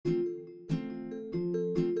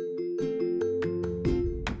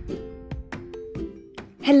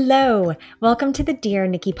Hello, welcome to the Dear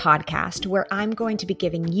Nikki podcast, where I'm going to be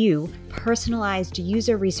giving you personalized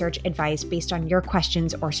user research advice based on your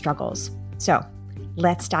questions or struggles. So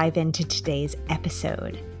let's dive into today's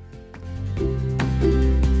episode.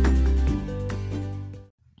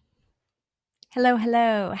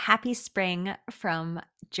 Hello. Happy spring from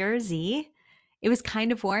Jersey. It was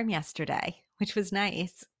kind of warm yesterday, which was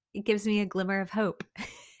nice. It gives me a glimmer of hope.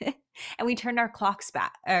 And we turned our clocks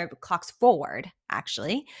forward,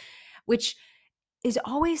 actually, which is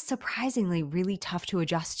always surprisingly really tough to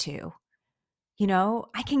adjust to. You know,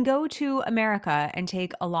 I can go to America and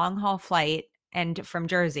take a long haul flight and from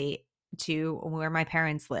Jersey to where my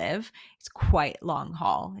parents live. It's quite long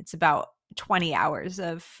haul. It's about 20 hours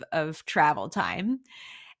of travel time.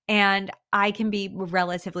 And I can be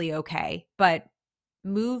relatively okay, but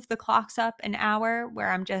move the clocks up an hour where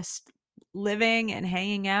I'm just living and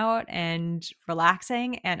hanging out and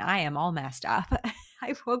relaxing, and I am all messed up.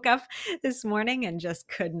 I woke up this morning and just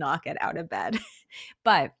could not get out of bed.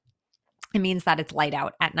 But it means that it's light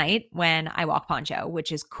out at night when I walk Poncho,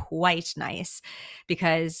 which is quite nice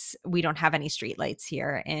because we don't have any street lights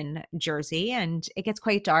here in Jersey, and it gets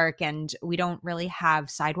quite dark, and we don't really have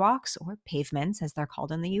sidewalks or pavements as they're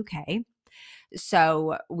called in the UK.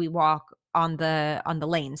 So we walk on the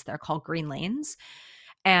lanes. They're called green lanes.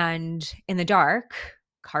 And in the dark,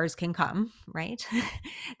 cars can come, right?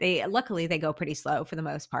 Luckily they go pretty slow for the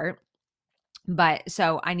most part. But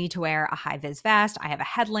so I need to wear a high vis vest. I have a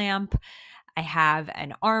headlamp. I have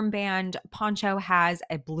an armband. Poncho has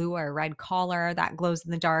a blue or red collar that glows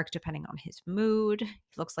in the dark depending on his mood.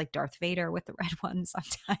 He looks like Darth Vader with the red one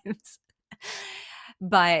sometimes.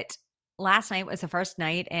 But last night was the first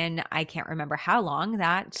night in I can't remember how long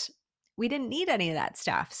that we didn't need any of that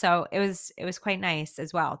stuff. So it was quite nice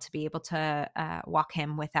as well to be able to walk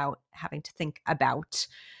him without having to think about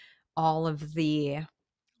all of the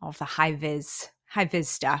high vis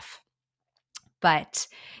stuff. But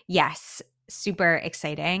yes, super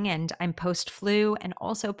exciting. And I'm post flu and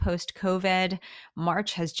also post COVID.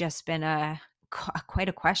 March has just been quite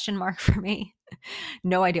a question mark for me.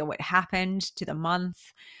 No idea what happened to the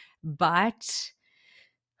month, but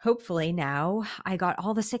hopefully now I got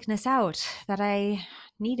all the sickness out that I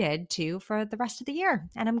needed to for the rest of the year,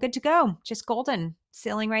 and I'm good to go. Just golden,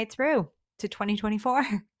 sailing right through to 2024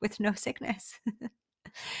 with no sickness.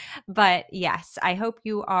 But yes, I hope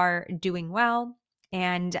you are doing well,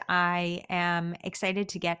 and I am excited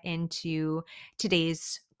to get into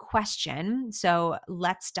today's question. So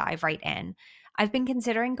let's dive right in. I've been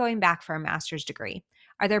considering going back for a master's degree.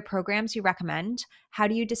 Are there programs you recommend? How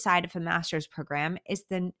do you decide if a master's program is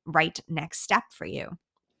the right next step for you?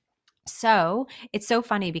 So it's so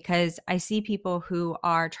funny because I see people who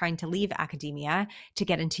are trying to leave academia to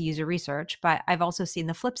get into user research, but I've also seen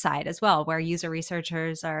the flip side as well, where user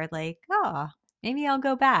researchers are like, oh, maybe I'll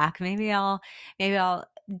go back. Maybe I'll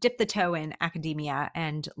dip the toe in academia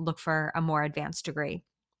and look for a more advanced degree.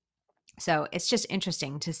 So it's just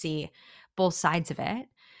interesting to see both sides of it.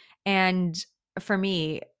 And for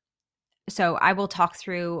me, so I will talk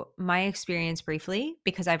through my experience briefly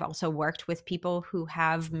because I've also worked with people who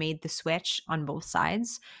have made the switch on both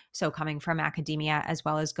sides. So coming from academia as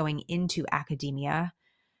well as going into academia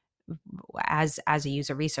as a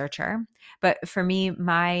user researcher. But for me,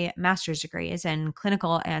 my master's degree is in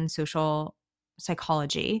clinical and social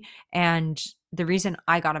psychology. And the reason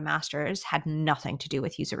I got a master's had nothing to do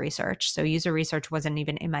with user research. So user research wasn't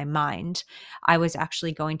even in my mind. I was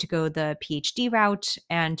actually going to go the PhD route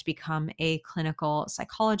and become a clinical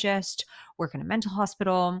psychologist, work in a mental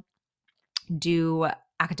hospital, do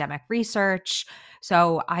academic research.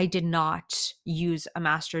 So I did not use a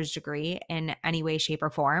master's degree in any way, shape,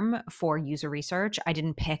 or form for user research. I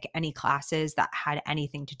didn't pick any classes that had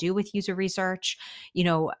anything to do with user research. You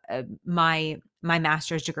know, my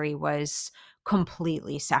master's degree was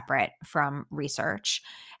completely separate from research.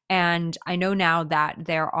 And I know now that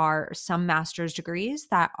there are some master's degrees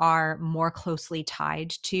that are more closely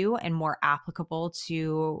tied to and more applicable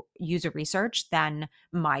to user research than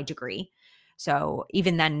my degree. So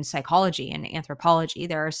even then, psychology and anthropology,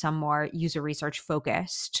 there are some more user research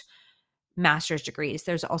focused master's degrees.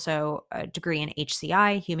 There's also a degree in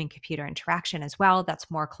HCI, human computer interaction as well,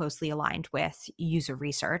 that's more closely aligned with user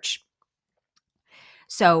research.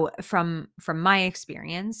 So from my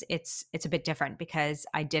experience, it's a bit different because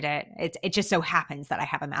I did it. It just so happens that I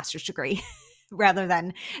have a master's degree rather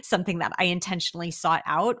than something that I intentionally sought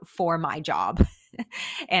out for my job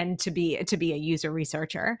and to be a user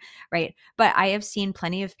researcher, right? But I have seen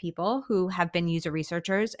plenty of people who have been user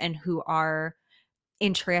researchers and who are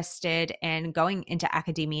interested in going into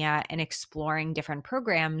academia and exploring different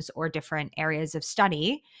programs or different areas of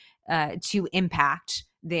study to impact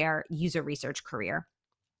their user research career.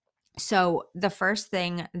 So the first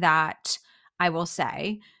thing that I will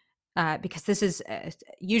say, because this is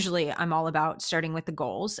usually I'm all about starting with the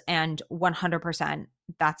goals, and 100%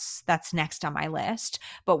 that's next on my list.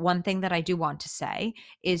 But one thing that I do want to say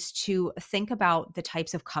is to think about the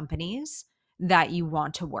types of companies that you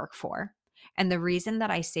want to work for. And the reason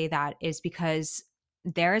that I say that is because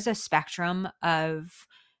there is a spectrum of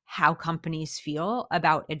how companies feel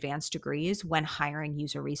about advanced degrees when hiring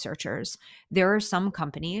user researchers. There are some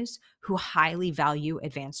companies who highly value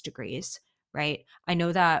advanced degrees, right? I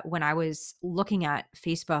know that when I was looking at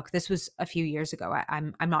Facebook, this was a few years ago.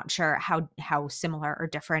 I'm not sure how similar or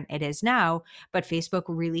different it is now, but Facebook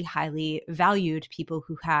really highly valued people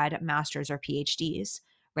who had masters or PhDs,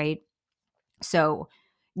 right? So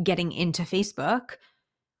getting into Facebook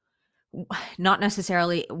not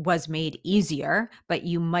necessarily was made easier, but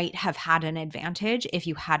you might have had an advantage if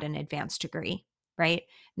you had an advanced degree, right?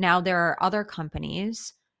 Now, there are other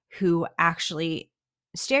companies who actually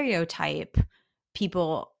stereotype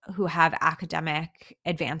people who have academic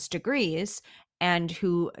advanced degrees and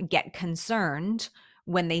who get concerned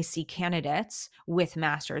when they see candidates with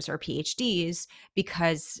masters or PhDs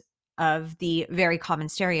because of the very common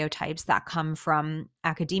stereotypes that come from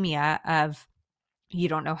academia of you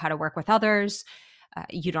don't know how to work with others.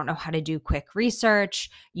 You don't know how to do quick research.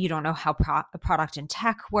 You don't know how product and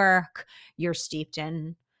tech work. You're steeped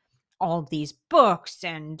in all of these books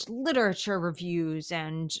and literature reviews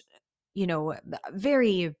and,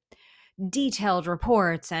 very detailed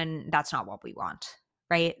reports. And that's not what we want,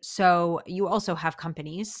 right? So you also have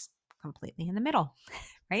companies completely in the middle,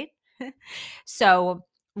 right? So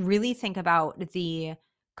really think about the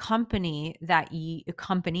companies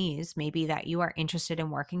maybe that you are interested in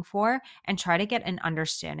working for, and try to get an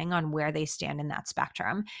understanding on where they stand in that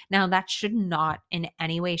spectrum. Now, that should not in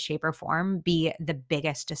any way, shape, or form be the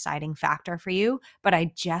biggest deciding factor for you, but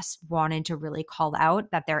I just wanted to really call out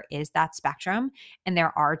that there is that spectrum and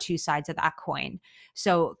there are two sides of that coin.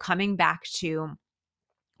 So coming back to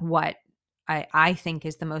what I think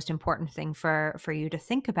is the most important thing for you to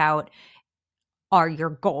think about are your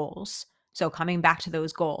goals. So coming back to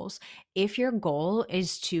those goals, if your goal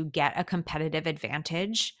is to get a competitive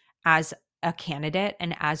advantage as a candidate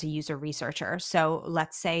and as a user researcher, so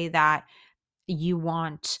let's say that you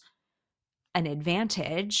want an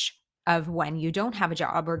advantage of when you don't have a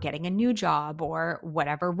job or getting a new job or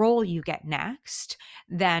whatever role you get next,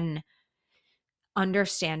 then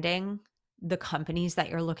understanding the companies that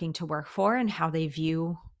you're looking to work for and how they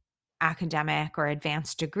view academic or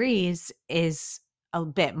advanced degrees is a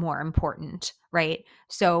bit more important, right?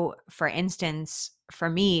 So, for instance, for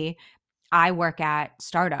me, I work at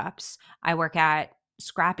startups. I work at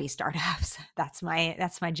scrappy startups. That's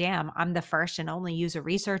my jam. I'm the first and only user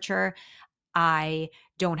researcher. I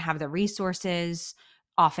don't have the resources,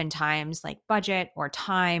 oftentimes like budget or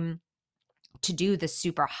time to do the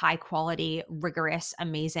super high quality, rigorous,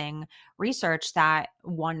 amazing research that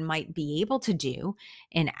one might be able to do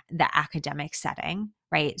in the academic setting,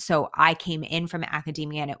 right? So I came in from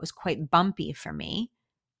academia and it was quite bumpy for me,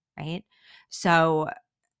 right? So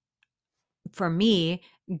for me,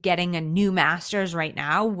 getting a new master's right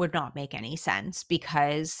now would not make any sense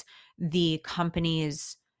because the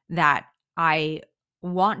companies that I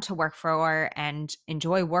want to work for and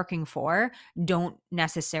enjoy working for don't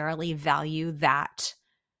necessarily value that.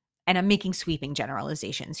 And I'm making sweeping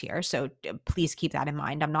generalizations here. So please keep that in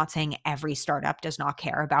mind. I'm not saying every startup does not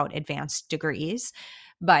care about advanced degrees,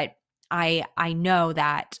 but I know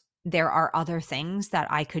that there are other things that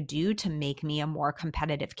I could do to make me a more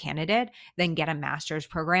competitive candidate than get a master's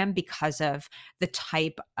program because of the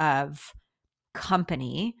type of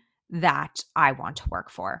company that I want to work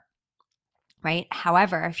for, right?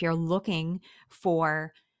 However, if you're looking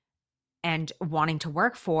for and wanting to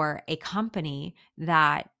work for a company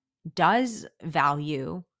that does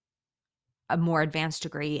value a more advanced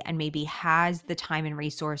degree and maybe has the time and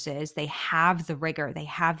resources, they have the rigor, they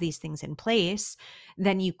have these things in place,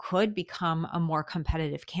 then you could become a more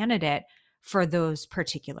competitive candidate for those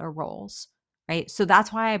particular roles, right? So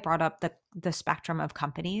that's why I brought up the spectrum of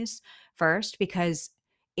companies first, because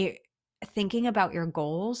thinking about your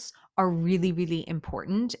goals are really, really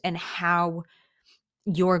important, and how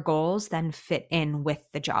your goals then fit in with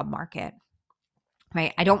the job market,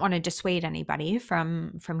 right? I don't want to dissuade anybody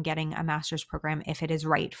from getting a master's program if it is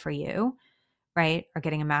right for you, right? Or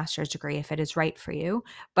getting a master's degree if it is right for you,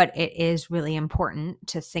 but it is really important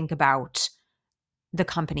to think about the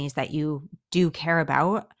companies that you do care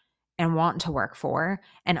about and want to work for,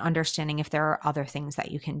 and understanding if there are other things that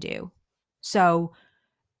you can do. So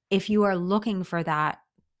if you are looking for that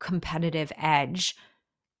competitive edge,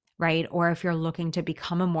 right? Or if you're looking to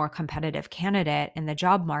become a more competitive candidate in the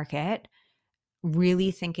job market, really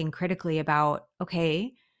thinking critically about,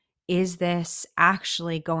 okay, is this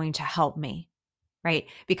actually going to help me? Right?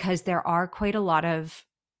 Because there are quite a lot of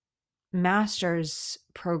master's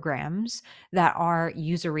programs that are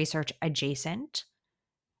user research adjacent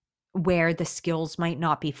where the skills might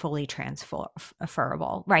not be fully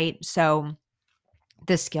transferable, right? So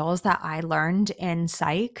the skills that I learned in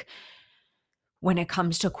psych when it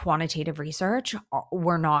comes to quantitative research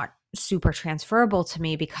were not super transferable to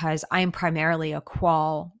me because I'm primarily a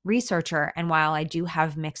qual researcher. And while I do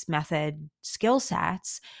have mixed method skill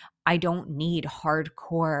sets, I don't need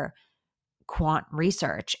hardcore quant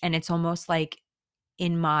research. And it's almost like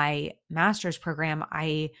in my master's program,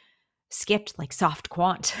 I skipped like soft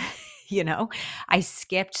quant, I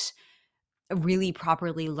skipped really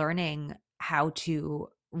properly learning how to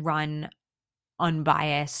run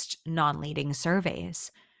unbiased, non-leading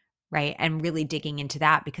surveys, right? And really digging into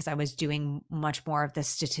that because I was doing much more of the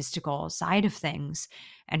statistical side of things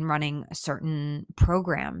and running certain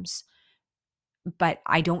programs. But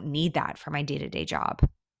I don't need that for my day-to-day job,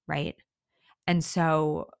 right? And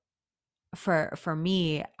so for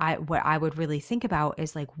me, what I would really think about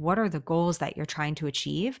is like, what are the goals that you're trying to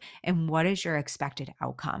achieve and what is your expected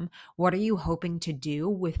outcome? What are you hoping to do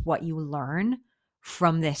with what you learn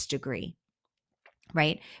from this degree?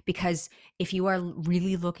 Right? Because if you are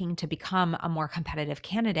really looking to become a more competitive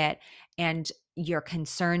candidate and you're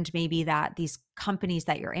concerned maybe that these companies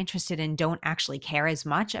that you're interested in don't actually care as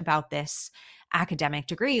much about this academic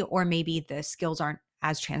degree, or maybe the skills aren't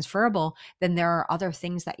as transferable, then there are other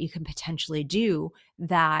things that you can potentially do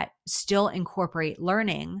that still incorporate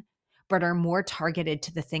learning, but are more targeted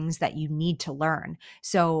to the things that you need to learn.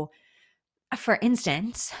 So for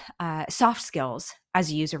instance, soft skills as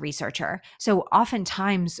a user researcher. So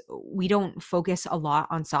oftentimes we don't focus a lot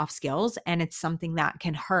on soft skills, and it's something that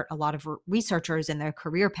can hurt a lot of researchers in their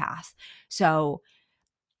career path. So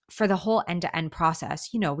for the whole end-to-end process,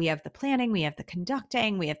 we have the planning, we have the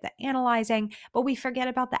conducting, we have the analyzing, but we forget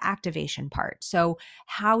about the activation part. So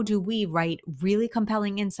how do we write really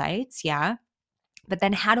compelling insights? Yeah. But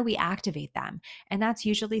then how do we activate them? And that's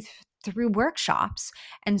usually through workshops.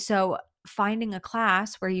 And so finding a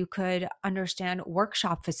class where you could understand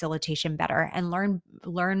workshop facilitation better and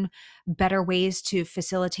learn better ways to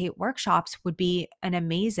facilitate workshops would be an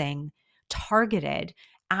amazing, targeted,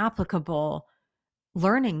 applicable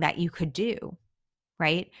learning that you could do,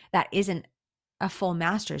 right? That isn't a full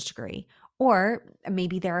master's degree. Or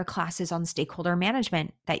maybe there are classes on stakeholder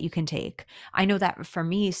management that you can take. I know that for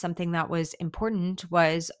me, something that was important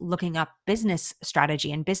was looking up business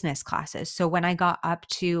strategy and business classes. So when I got up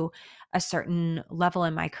to a certain level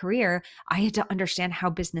in my career, I had to understand how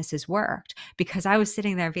businesses worked because I was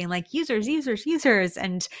sitting there being like, users, users, users,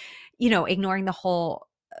 and, ignoring the whole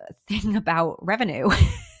thing about revenue.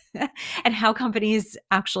 And how companies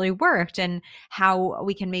actually worked and how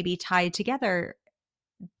we can maybe tie together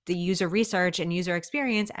the user research and user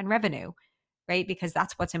experience and revenue, right? Because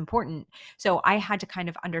that's what's important. So I had to kind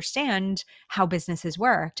of understand how businesses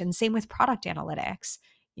worked. And same with product analytics.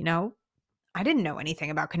 I didn't know anything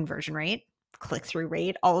about conversion rate, click-through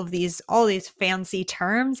rate, all these fancy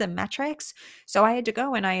terms and metrics. So I had to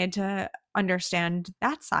go and I had to understand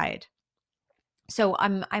that side. So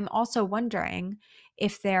I'm also wondering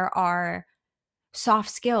if there are soft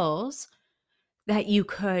skills that you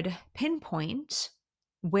could pinpoint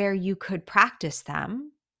where you could practice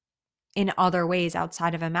them in other ways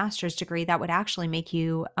outside of a master's degree that would actually make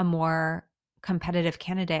you a more competitive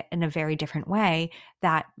candidate in a very different way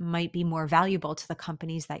that might be more valuable to the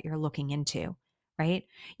companies that you're looking into, right?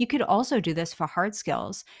 You could also do this for hard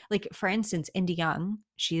skills. Like, for instance, Indy Young,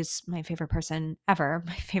 she's my favorite person ever,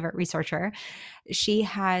 my favorite researcher. She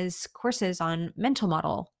has courses on mental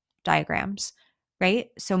model diagrams, right?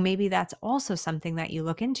 So maybe that's also something that you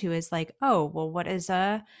look into is like, oh, well, what is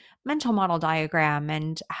a mental model diagram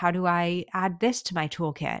and how do I add this to my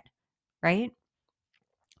toolkit, right?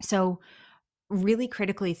 So really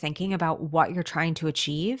critically thinking about what you're trying to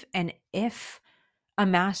achieve and if a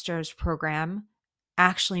master's program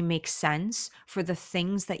actually makes sense for the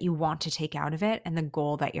things that you want to take out of it and the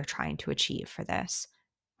goal that you're trying to achieve for this,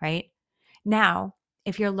 right? Now,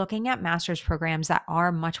 if you're looking at master's programs that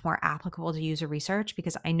are much more applicable to user research,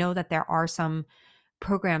 because I know that there are some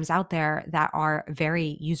programs out there that are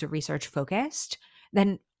very user research focused,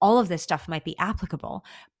 then all of this stuff might be applicable,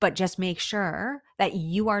 but just make sure that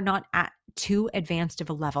you are not at too advanced of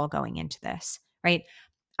a level going into this, right?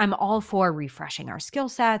 I'm all for refreshing our skill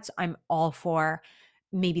sets. I'm all for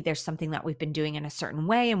maybe there's something that we've been doing in a certain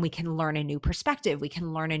way and we can learn a new perspective. We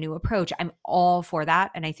can learn a new approach. I'm all for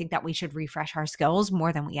that. And I think that we should refresh our skills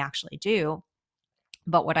more than we actually do.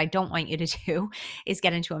 But what I don't want you to do is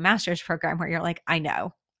get into a master's program where you're like, I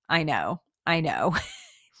know, I know, I know.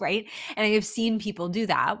 Right. And I have seen people do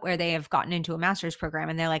that where they have gotten into a master's program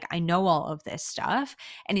and they're like, I know all of this stuff.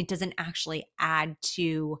 And it doesn't actually add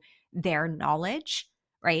to their knowledge.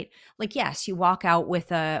 Right. Like, yes, you walk out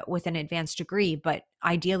with an advanced degree, but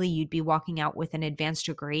ideally you'd be walking out with an advanced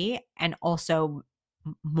degree and also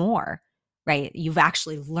more. Right. You've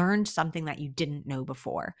actually learned something that you didn't know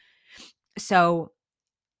before. So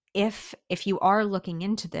if you are looking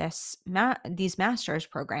into these master's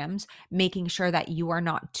programs, making sure that you are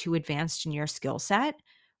not too advanced in your skill set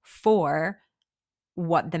for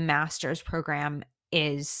what the master's program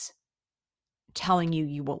is telling you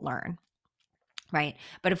you will learn, right?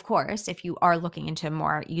 But of course, if you are looking into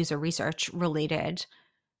more user research related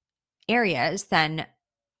areas, then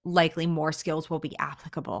likely more skills will be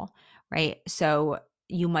applicable, right? So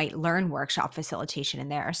you might learn workshop facilitation in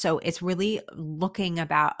there. So it's really looking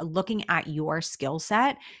at your skill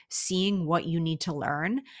set, seeing what you need to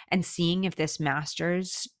learn and seeing if this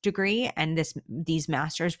master's degree and these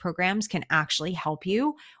master's programs can actually help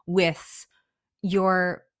you with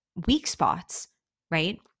your weak spots,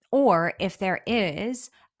 right? Or if there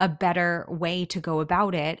is a better way to go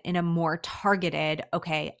about it in a more targeted,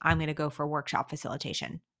 okay, I'm going to go for workshop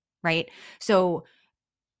facilitation, right? So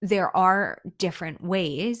there are different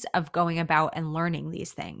ways of going about and learning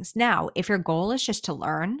these things. Now, if your goal is just to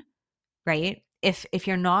learn, right? If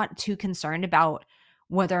you're not too concerned about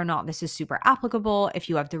whether or not this is super applicable, if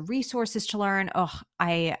you have the resources to learn,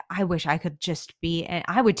 I wish I could just be, and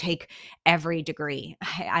I would take every degree.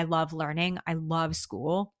 I love learning. I love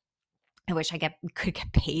school. I wish could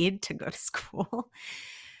get paid to go to school.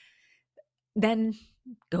 Then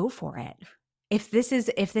go for it. If this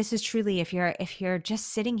is truly, if you're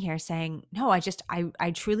just sitting here saying, no,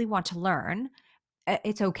 I truly want to learn,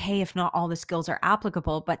 it's okay if not all the skills are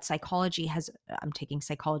applicable, but I'm taking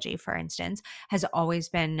psychology, for instance, has always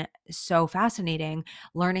been so fascinating.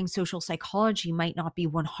 Learning social psychology might not be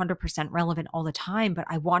 100% relevant all the time, but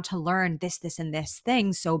I want to learn this, and this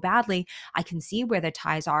thing so badly. I can see where the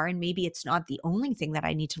ties are, and maybe it's not the only thing that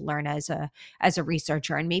I need to learn as a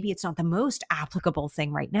researcher, and maybe it's not the most applicable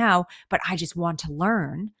thing right now, but I just want to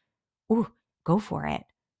learn. Ooh, go for it,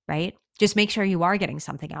 right? Just make sure you are getting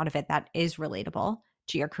something out of it that is relatable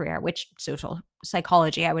to your career, which social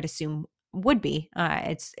psychology, I would assume, would be.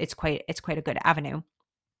 It's quite a good avenue.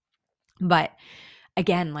 But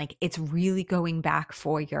again, like, it's really going back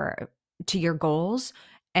to your goals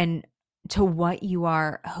and to what you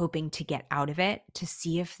are hoping to get out of it, to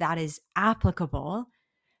see if that is applicable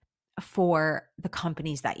for the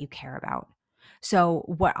companies that you care about. So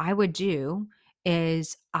what I would do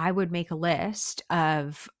is I would make a list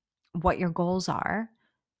of what your goals are,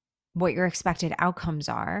 what your expected outcomes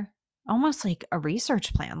are, almost like a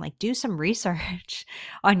research plan. Like, do some research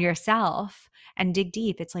on yourself and dig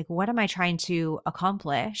deep. It's like, what am I trying to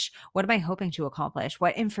accomplish? What am I hoping to accomplish?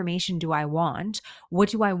 What information do I want? What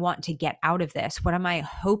do I want to get out of this? What am I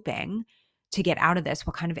hoping to get out of this?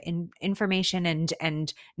 What kind of information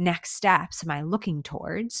and next steps am I looking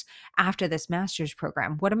towards after this master's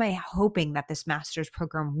program? What am I hoping that this master's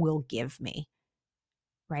program will give me?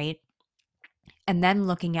 Right? And then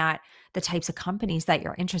looking at the types of companies that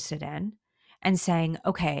you're interested in and saying,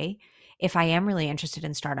 okay, if I am really interested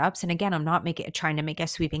in startups, and again, I'm not trying to make a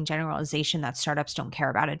sweeping generalization that startups don't care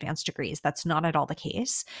about advanced degrees. That's not at all the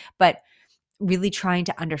case, but really trying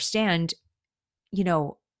to understand,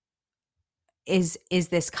 is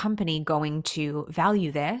this company going to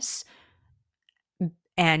value this,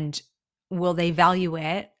 and will they value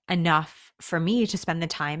it enough for me to spend the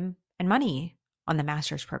time and money on the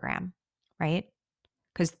master's program, right?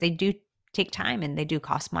 Because they do take time and they do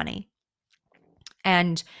cost money.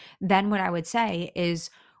 And then what I would say is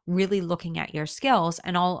really looking at your skills,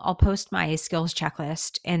 and I'll post my skills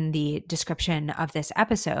checklist in the description of this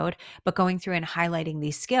episode, but going through and highlighting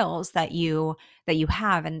these skills that you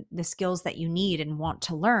have and the skills that you need and want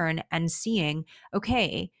to learn, and seeing,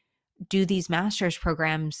 okay, do these master's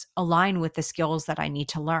programs align with the skills that I need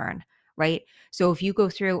to learn? Right? So if you go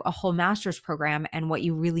through a whole master's program and what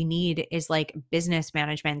you really need is like business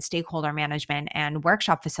management, stakeholder management, and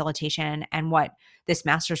workshop facilitation, and what this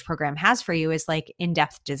master's program has for you is like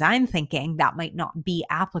in-depth design thinking, that might not be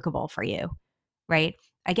applicable for you, right?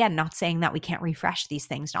 Again, not saying that we can't refresh these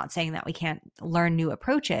things, not saying that we can't learn new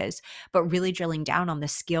approaches, but really drilling down on the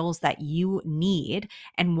skills that you need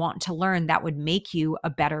and want to learn that would make you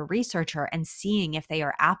a better researcher and seeing if they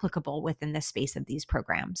are applicable within the space of these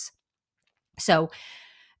programs. So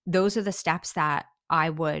those are the steps that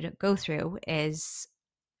I would go through, is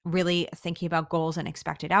really thinking about goals and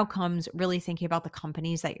expected outcomes, really thinking about the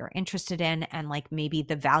companies that you're interested in and like maybe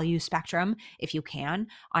the value spectrum, if you can,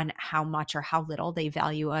 on how much or how little they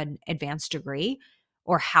value an advanced degree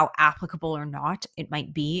or how applicable or not it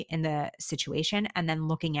might be in the situation. And then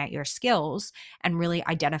looking at your skills and really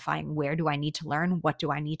identifying, where do I need to learn? What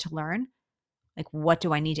do I need to learn? Like, what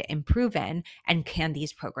do I need to improve in? And can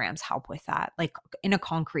these programs help with that, like in a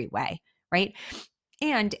concrete way, right?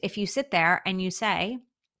 And if you sit there and you say,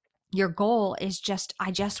 your goal is just,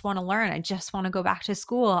 I just want to learn. I just want to go back to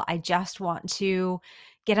school. I just want to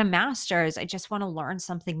get a master's. I just want to learn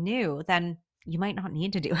something new. Then you might not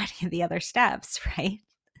need to do any of the other steps, right?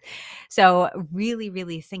 So really,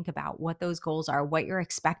 really think about what those goals are, what you're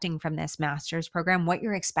expecting from this master's program, what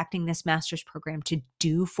you're expecting this master's program to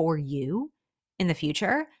do for you in the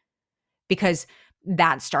future, because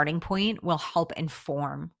that starting point will help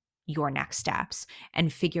inform your next steps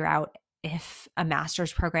and figure out if a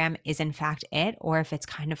master's program is in fact it, or if it's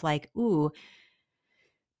kind of like, ooh,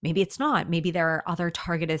 maybe it's not. Maybe there are other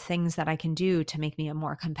targeted things that I can do to make me a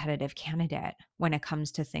more competitive candidate when it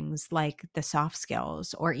comes to things like the soft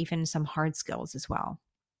skills or even some hard skills as well.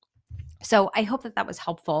 So I hope that that was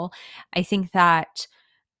helpful. I think that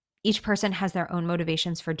each person has their own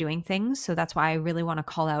motivations for doing things. So that's why I really want to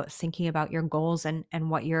call out thinking about your goals and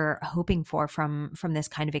what you're hoping for from this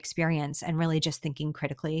kind of experience, and really just thinking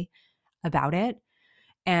critically about it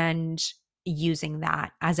and using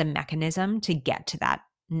that as a mechanism to get to that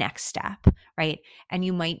next step, right? And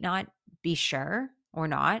you might not be sure or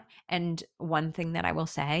not. And one thing that I will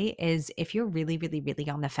say is, if you're really, really,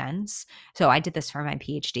 really on the fence, so I did this for my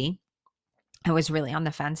PhD. I was really on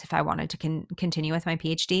the fence if I wanted to continue with my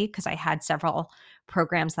PhD, because I had several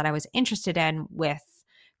programs that I was interested in with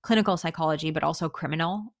clinical psychology, but also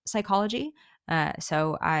criminal psychology.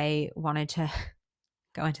 So I wanted to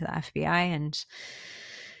go into the FBI and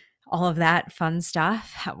all of that fun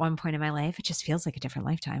stuff at one point in my life. It just feels like a different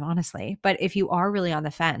lifetime, honestly. But if you are really on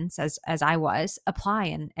the fence, as I was,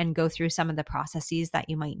 apply and go through some of the processes that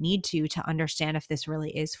you might need to understand if this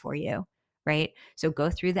really is for you, right? So go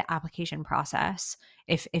through the application process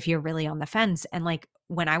if you're really on the fence. And like,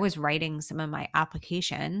 when I was writing some of my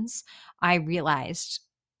applications, I realized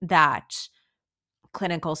that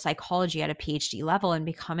clinical psychology at a PhD level and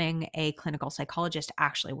becoming a clinical psychologist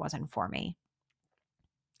actually wasn't for me.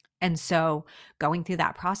 And so going through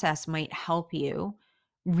that process might help you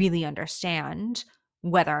really understand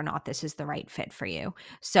whether or not this is the right fit for you.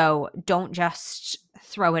 So don't just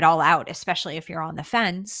throw it all out, especially if you're on the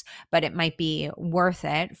fence, but it might be worth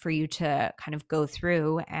it for you to kind of go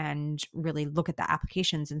through and really look at the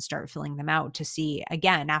applications and start filling them out to see,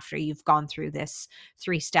 again, after you've gone through this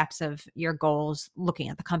 3 steps of your goals, looking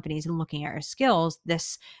at the companies and looking at your skills,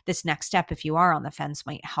 this next step, if you are on the fence,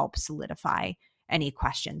 might help solidify any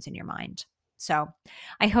questions in your mind. So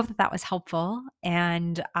I hope that that was helpful,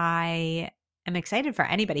 and I am excited for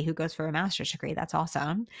anybody who goes for a master's degree. That's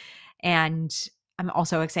awesome. And I'm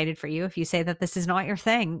also excited for you if you say that this is not your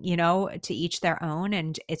thing, to each their own.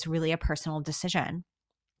 And it's really a personal decision.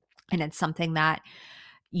 And it's something that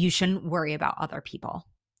you shouldn't worry about other people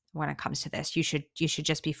when it comes to this. You should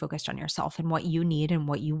just be focused on yourself and what you need and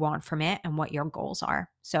what you want from it and what your goals are.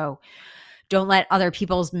 So don't let other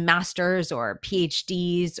people's masters or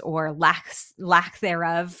PhDs or lack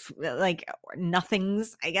thereof, like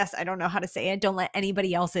nothings, I guess, I don't know how to say it. Don't let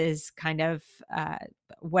anybody else's kind of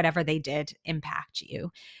whatever they did impact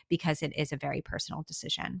you, because it is a very personal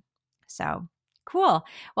decision. So cool.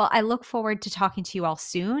 Well, I look forward to talking to you all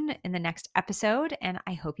soon in the next episode, and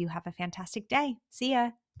I hope you have a fantastic day. See ya.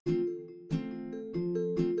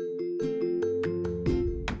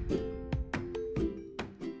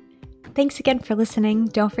 Thanks again for listening.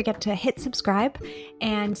 Don't forget to hit subscribe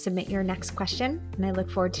and submit your next question. And I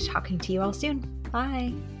look forward to talking to you all soon.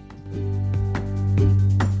 Bye.